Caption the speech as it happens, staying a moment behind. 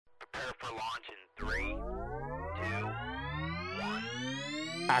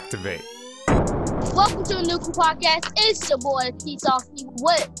activate. Welcome to a new podcast. It's your boy, T-Saucy.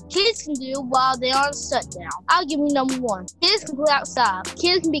 What kids can do while they're on shutdown. I'll give you number one. Kids can play outside.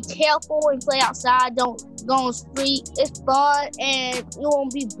 Kids can be careful and play outside. Don't go on the street. It's fun and you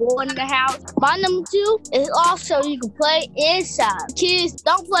won't be bored in the house. My number two is also you can play inside. Kids,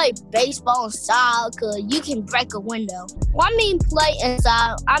 don't play baseball inside because you can break a window. When I mean play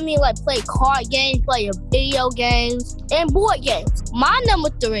inside, I mean like play card games, play video games, and board games. My number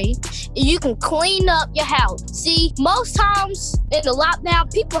three is you can clean up your house. See, most times in the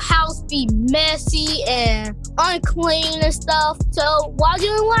lockdown, people's house be messy and unclean and stuff. So while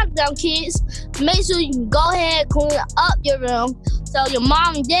you're in lockdown, kids, make sure you can go ahead and clean up your room so your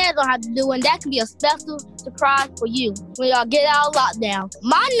mom and dad don't have to do it. And that can be a special surprise for you when y'all get out of lockdown.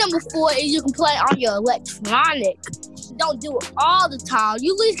 My number four is you can play on your electronic. Don't do it all the time.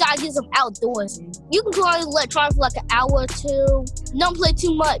 You at least gotta get some outdoors. You can play on electronics for like an hour or two. Don't play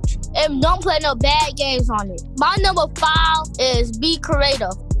too much. And don't play no bad games on it. My number five is be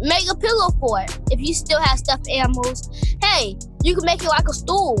creative. Make a pillow for it. If you still have stuffed animals, hey, you can make it like a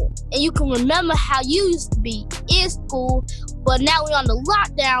stool. And you can remember how you used to be in school. But now we're on the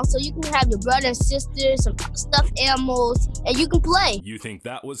lockdown, so you can have your brother and sisters, some stuffed animals, and you can play. You think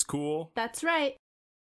that was cool? That's right.